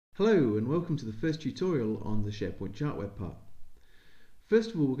Hello and welcome to the first tutorial on the SharePoint Chart Web part. First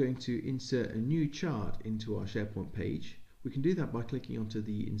of all, we're going to insert a new chart into our SharePoint page. We can do that by clicking onto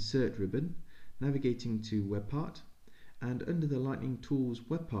the Insert ribbon, navigating to Web Part, and under the Lightning Tools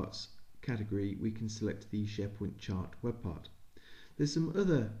Web Parts category we can select the SharePoint Chart Web part. There's some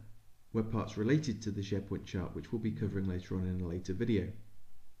other web parts related to the SharePoint chart which we'll be covering later on in a later video.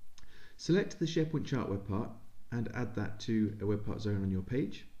 Select the SharePoint Chart Web part and add that to a web part zone on your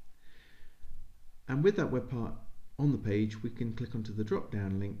page. And with that web part on the page, we can click onto the drop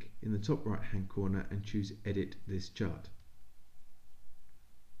down link in the top right hand corner and choose Edit this chart.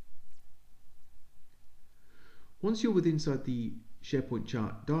 Once you're inside the SharePoint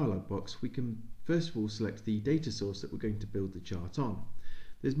chart dialog box, we can first of all select the data source that we're going to build the chart on.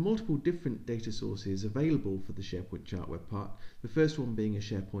 There's multiple different data sources available for the SharePoint chart web part, the first one being a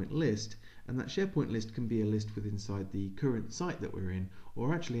SharePoint list, and that SharePoint list can be a list within inside the current site that we're in,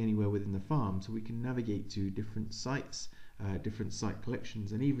 or actually anywhere within the farm, so we can navigate to different sites, different site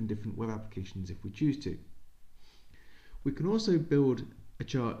collections, and even different web applications if we choose to. We can also build a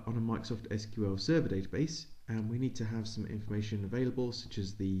chart on a Microsoft SQL Server database, and we need to have some information available such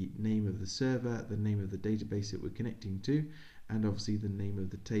as the name of the server, the name of the database that we're connecting to, and obviously the name of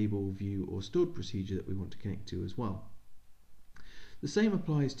the table, view or stored procedure that we want to connect to as well. The same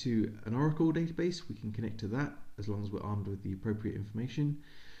applies to an Oracle database. We can connect to that as long as we're armed with the appropriate information,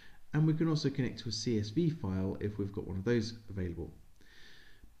 and we can also connect to a CSV file if we've got one of those available.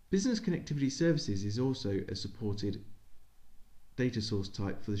 Business Connectivity Services is also a supported data source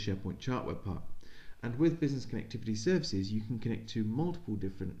type for the SharePoint Chart Web part. And with Business Connectivity Services, you can connect to multiple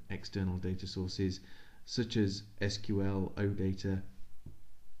different external data sources such as SQL, OData,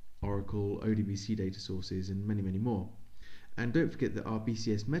 Oracle, ODBC data sources, and many, many more. And don't forget that our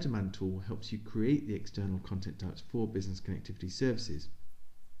BCS MetaMan tool helps you create the external content types for Business Connectivity Services.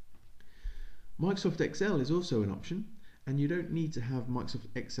 Microsoft Excel is also an option, and you don't need to have Microsoft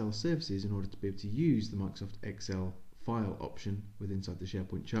Excel services in order to be able to use the Microsoft Excel file option inside the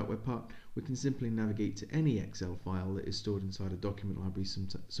SharePoint Chart Web part. We can simply navigate to any Excel file that is stored inside a document library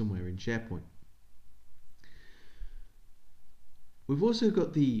somewhere in SharePoint. We've also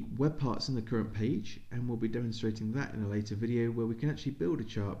got the web parts in the current page, and we'll be demonstrating that in a later video where we can actually build a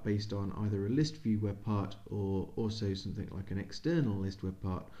chart based on either a list view web part or also something like an external list web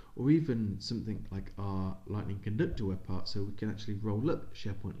part, or even something like our Lightning Conductor web part, so we can actually roll up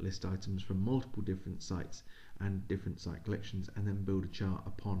SharePoint list items from multiple different sites and different site collections and then build a chart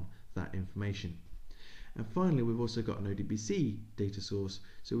upon that information. And finally, we've also got an ODBC data source,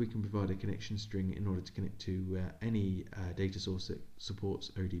 so we can provide a connection string in order to connect to any data source that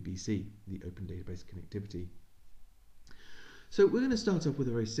supports ODBC, the Open Database Connectivity. So we're going to start off with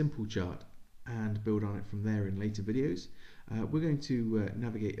a very simple chart and build on it from there in later videos. We're going to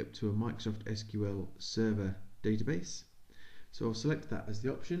navigate up to a Microsoft SQL Server database. So I'll select that as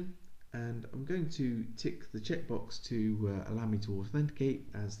the option, and I'm going to tick the checkbox to allow me to authenticate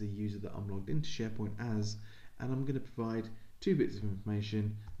as the user that I'm logged into SharePoint as, and I'm going to provide two bits of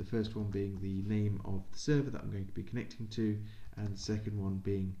information, the first one being the name of the server that I'm going to be connecting to, and the second one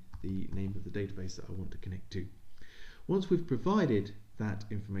being the name of the database that I want to connect to. Once we've provided that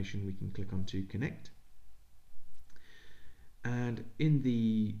information, we can click on to connect, and in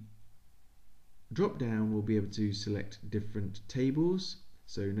the drop down we'll be able to select different tables.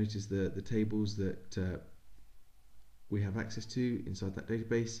 So notice the tables that we have access to inside that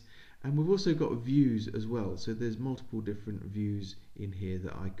database, and we've also got views as well. So there's multiple different views in here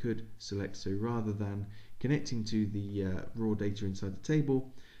that I could select. So rather than connecting to the raw data inside the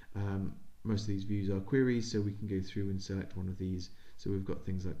table, most of these views are queries, so we can go through and select one of these. So we've got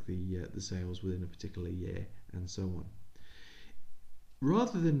things like the sales within a particular year and so on.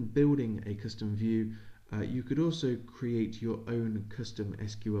 Rather than building a custom view, you could also create your own custom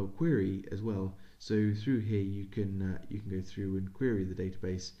SQL query as well. So through here you can go through and query the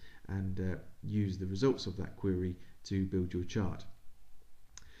database and use the results of that query to build your chart.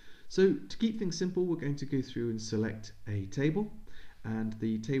 So to keep things simple, we're going to go through and select a table, and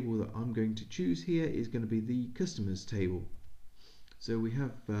the table that I'm going to choose here is going to be the customers table. So we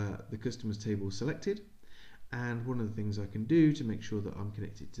have the customers table selected, and one of the things I can do to make sure that I'm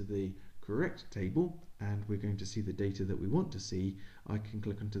connected to the correct table and we're going to see the data that we want to see, I can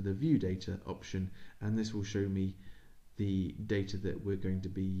click onto the view data option, and this will show me the data that we're going to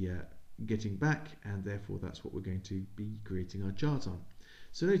be getting back, and therefore that's what we're going to be creating our chart on.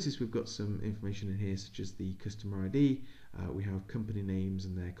 So notice we've got some information in here such as the customer ID, we have company names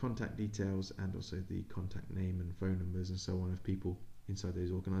and their contact details, and also the contact name and phone numbers and so on of people inside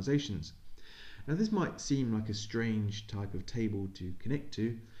those organizations. Now this might seem like a strange type of table to connect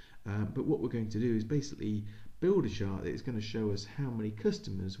to, but what we're going to do is basically build a chart that is going to show us how many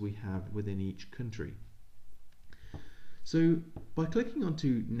customers we have within each country. So by clicking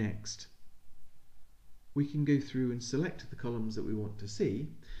onto Next, we can go through and select the columns that we want to see.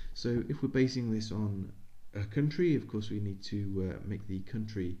 So if we're basing this on a country, of course we need to make the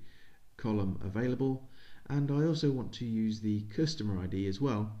country column available, and I also want to use the customer ID as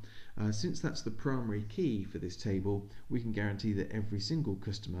well. Since that's the primary key for this table, we can guarantee that every single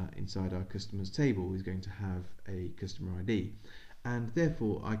customer inside our customers table is going to have a customer ID, and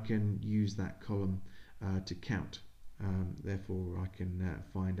therefore I can use that column to count. Therefore I can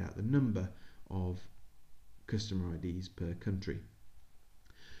find out the number of customer IDs per country.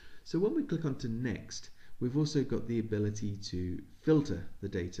 So when we click onto Next, we've also got the ability to filter the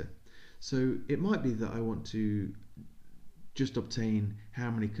data. So it might be that I want to just obtain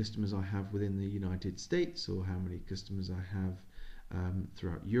how many customers I have within the United States, or how many customers I have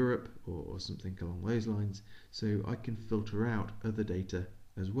throughout Europe, or something along those lines. So I can filter out other data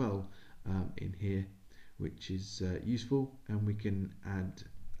as well in here, which is useful, and we can add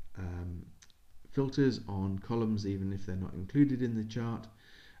filters on columns even if they're not included in the chart.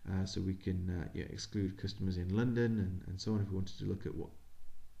 So we can exclude customers in London and so on, if we wanted to look at what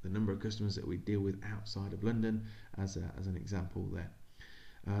the number of customers that we deal with outside of London as an example there.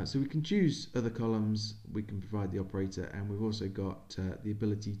 So we can choose other columns, we can provide the operator, and we've also got the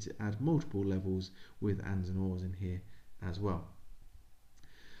ability to add multiple levels with ands and ors in here as well.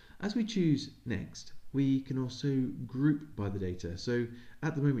 As we choose Next, we can also group by the data. So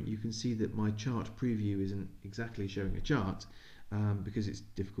at the moment you can see that my chart preview isn't exactly showing a chart because it's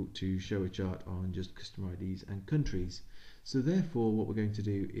difficult to show a chart on just customer IDs and countries. So therefore what we're going to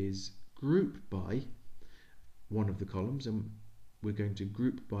do is group by one of the columns, and we're going to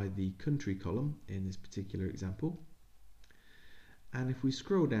group by the country column in this particular example. And if we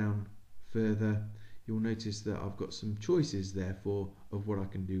scroll down further, you'll notice that I've got some choices therefore of what I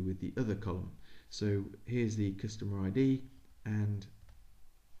can do with the other column. So here's the customer ID, and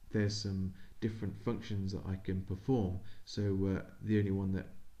there's some different functions that I can perform. So the only one that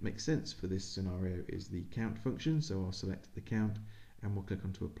makes sense for this scenario is the count function, so I'll select the count and we'll click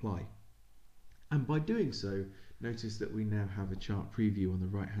onto apply. And by doing so, notice that we now have a chart preview on the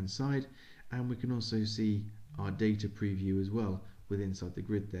right hand side, and we can also see our data preview as well with inside the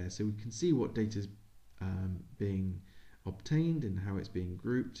grid there. So we can see what data is being obtained and how it's being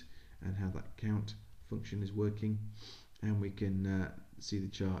grouped and how that count function is working, and we can see the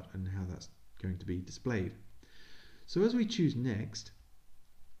chart and how that's going to be displayed. So as we choose Next,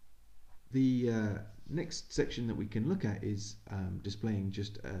 the next section that we can look at is displaying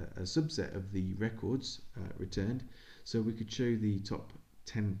just a subset of the records returned. So we could show the top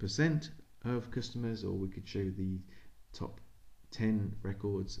 10% of customers, or we could show the top 10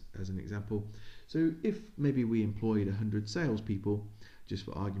 records as an example. So if maybe we employed 100 salespeople, just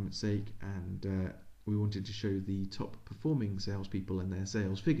for argument's sake, and we wanted to show the top performing salespeople and their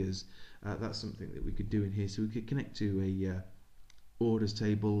sales figures, that's something that we could do in here. So we could connect to a orders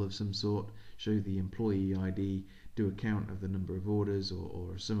table of some sort, show the employee ID, do a count of the number of orders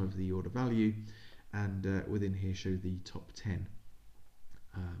or a sum of the order value, and within here show the top 10.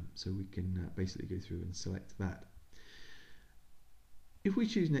 So we can basically go through and select that. If we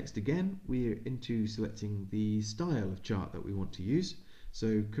choose Next again, we're into selecting the style of chart that we want to use.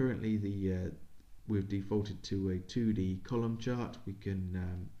 So currently we've defaulted to a 2D column chart. We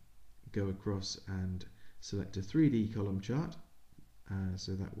can go across and select a 3D column chart.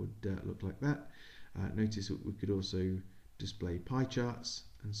 So that would look like that. Notice that we could also display pie charts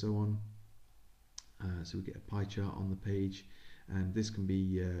and so on. So we get a pie chart on the page, and this can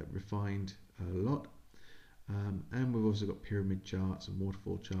be refined a lot. And we've also got pyramid charts and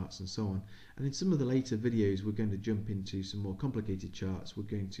waterfall charts and so on. And in some of the later videos we're going to jump into some more complicated charts. We're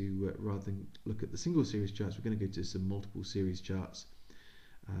going to, rather than look at the single series charts, we're going to go to some multiple series charts.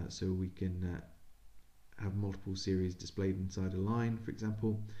 So we can have multiple series displayed inside a line, for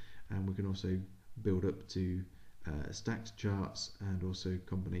example, and we can also build up to stacked charts and also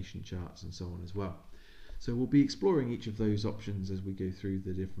combination charts and so on as well. So we'll be exploring each of those options as we go through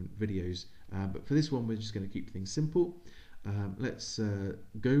the different videos, but for this one we're just going to keep things simple. Let's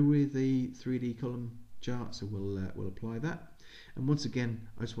go with a 3D column chart, so we'll apply that. And once again,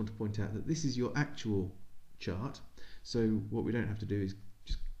 I just want to point out that this is your actual chart, so what we don't have to do is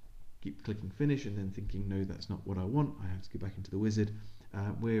just keep clicking finish and then thinking, no, that's not what I want, I have to go back into the wizard.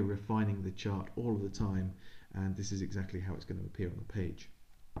 We're refining the chart all of the time, and this is exactly how it's going to appear on the page.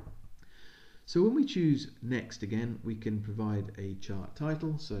 So when we choose Next again, we can provide a chart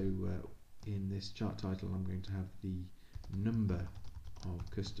title. So in this chart title I'm going to have the number of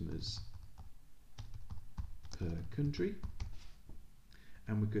customers per country,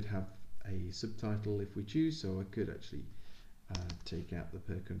 and we could have a subtitle if we choose, so I could actually take out the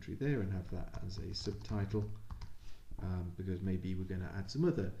per country there and have that as a subtitle, because maybe we're going to add some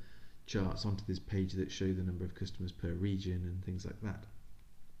other charts onto this page that show the number of customers per region and things like that.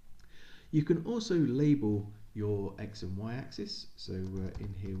 You can also label your X and Y axis, so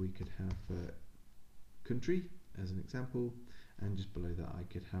in here we could have country as an example, and just below that I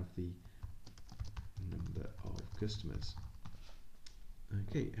could have the number of customers.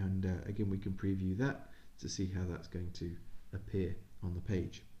 Okay, and again we can preview that to see how that's going to appear on the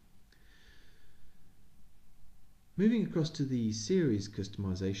page. Moving across to the series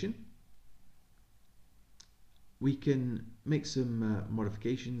customization, we can make some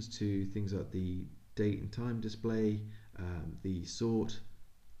modifications to things like the date and time display, the sort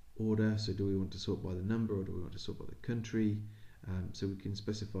order, so do we want to sort by the number or do we want to sort by the country, so we can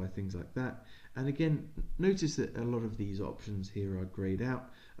specify things like that. And again, notice that a lot of these options here are grayed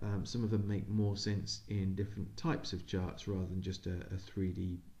out. Some of them make more sense in different types of charts rather than just a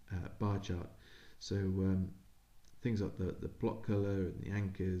 3D bar chart. So things like the plot color and the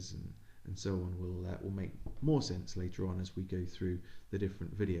anchors and so on will make more sense later on as we go through the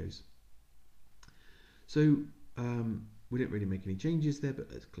different videos. So we didn't really make any changes there,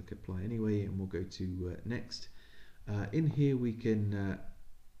 but let's click apply anyway, and we'll go to next. In here we can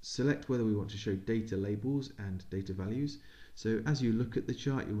select whether we want to show data labels and data values. So as you look at the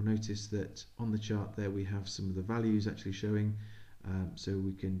chart, you'll notice that on the chart there we have some of the values actually showing, so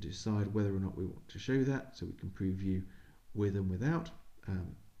we can decide whether or not we want to show that, so we can preview with and without.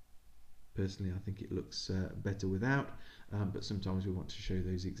 Personally I think it looks better without, but sometimes we want to show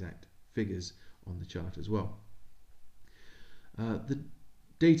those exact figures on the chart as well. The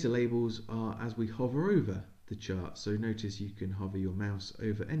data labels are as we hover over the chart, so notice you can hover your mouse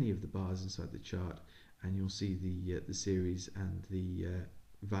over any of the bars inside the chart and you'll see the series and the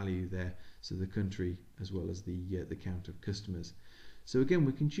value there, so the country as well as the count of customers. So again,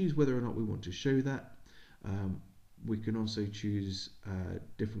 we can choose whether or not we want to show that. We can also choose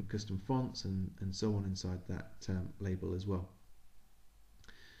different custom fonts and so on inside that label as well.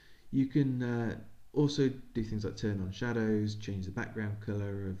 You can also do things like turn on shadows, change the background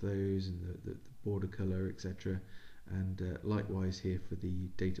color of those and the border color, etc. And likewise here for the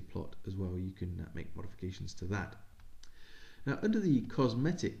data plot as well, you can make modifications to that. Now under the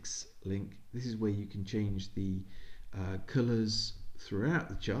cosmetics link, this is where you can change the colors throughout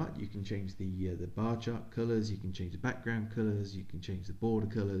the chart. You can change the bar chart colors, you can change the background colors, you can change the border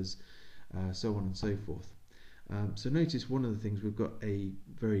colors, so on and so forth. So notice one of the things, we've got a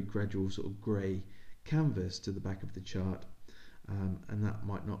very gradual sort of grey canvas to the back of the chart, and that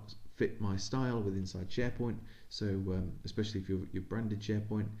might not fit my style with inside SharePoint, so especially if you're branded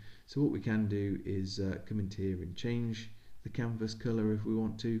SharePoint. So what we can do is come into here and change the canvas color if we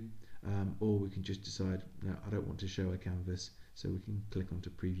want to, or we can just decide, no, I don't want to show a canvas, so we can click onto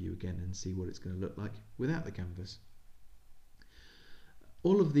preview again and see what it's going to look like without the canvas.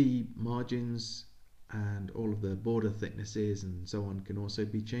 All of the margins and all of the border thicknesses and so on can also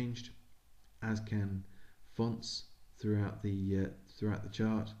be changed, as can fonts throughout the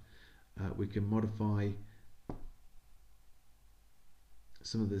chart. We can modify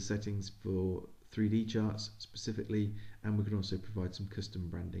some of the settings for 3D charts specifically, and we can also provide some custom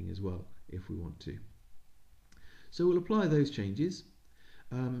branding as well if we want to. So we'll apply those changes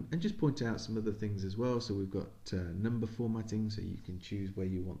and just point out some other things as well. So we've got number formatting, so you can choose where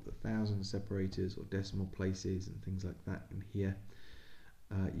you want the thousand separators or decimal places and things like that in here.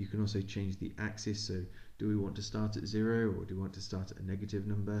 You can also change the axis, so do we want to start at 0 or do we want to start at a negative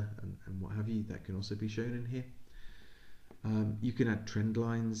number and what have you. That can also be shown in here. You can add trend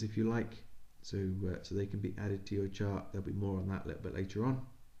lines if you like, so they can be added to your chart. There'll be more on that a little bit later on.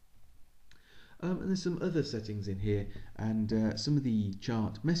 And there's some other settings in here, and some of the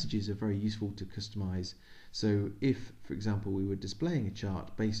chart messages are very useful to customize. So if, for example, we were displaying a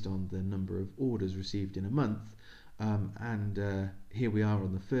chart based on the number of orders received in a month, and here we are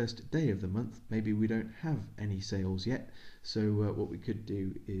on the first day of the month, maybe we don't have any sales yet, so what we could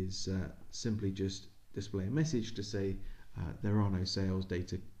do is simply just display a message to say there are no sales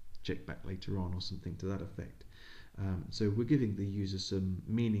data, check back later on, or something to that effect. So we're giving the user some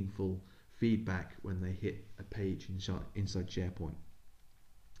meaningful feedback when they hit a page inside SharePoint.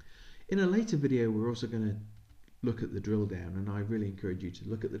 In a later video we're also going to look at the drill down, and I really encourage you to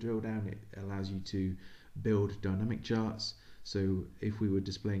look at the drill down. It allows you to build dynamic charts. So if we were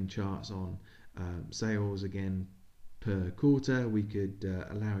displaying charts on sales again per quarter, we could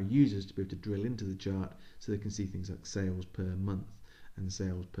allow users to be able to drill into the chart so they can see things like sales per month and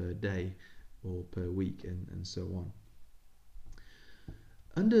sales per day or per week, and so on.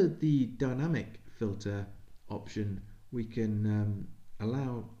 Under the dynamic filter option, we can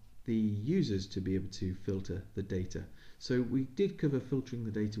allow the users to be able to filter the data. So we did cover filtering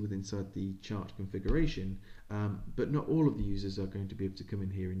the data within inside the chart configuration, but not all of the users are going to be able to come in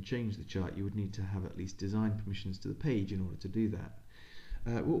here and change the chart. You would need to have at least design permissions to the page in order to do that.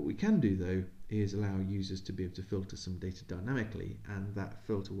 What we can do though is allow users to be able to filter some data dynamically, and that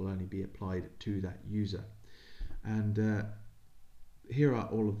filter will only be applied to that user. And here are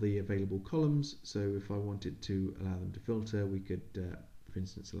all of the available columns, so if I wanted to allow them to filter, we could for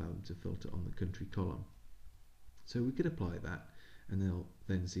instance allow them to filter on the country column. So we could apply that and they'll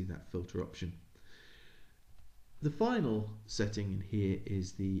then see that filter option. The final setting in here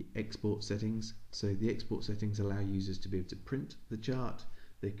is the export settings. So the export settings allow users to be able to print the chart.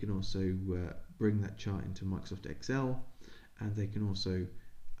 They can also bring that chart into Microsoft Excel, and they can also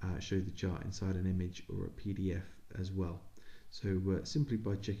show the chart inside an image or a PDF as well. So simply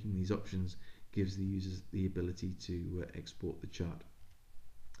by checking these options gives the users the ability to export the chart.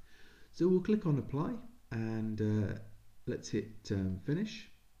 So we'll click on apply and let's hit finish,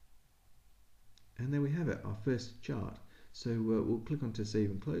 and there we have it, our first chart. So we'll click on to save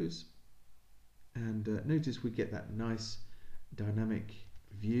and close, and notice we get that nice dynamic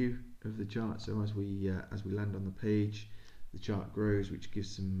view of the chart. So as we land on the page, the chart grows, which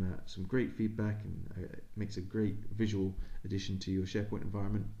gives some great feedback and makes a great visual addition to your SharePoint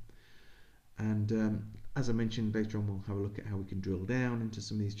environment. And as I mentioned, later on we'll have a look at how we can drill down into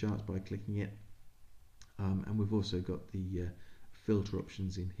some of these charts by clicking it. And we've also got the filter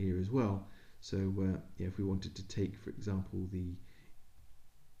options in here as well. So yeah, if we wanted to take, for example, the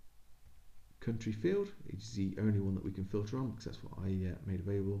country field, which is the only one that we can filter on because that's what I made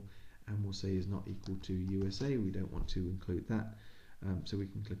available, and we'll say is not equal to USA, we don't want to include that, so we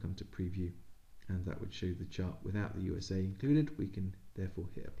can click onto preview, and that would show the chart without the USA included. We can therefore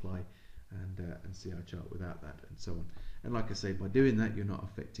hit apply and see our chart without that, and so on. And like I say, by doing that you're not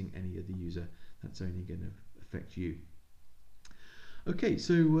affecting any other user, that's only going to affect you. Okay,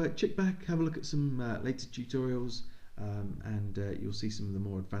 so check back, have a look at some later tutorials, and you'll see some of the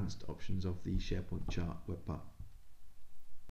more advanced options of the SharePoint Chart Web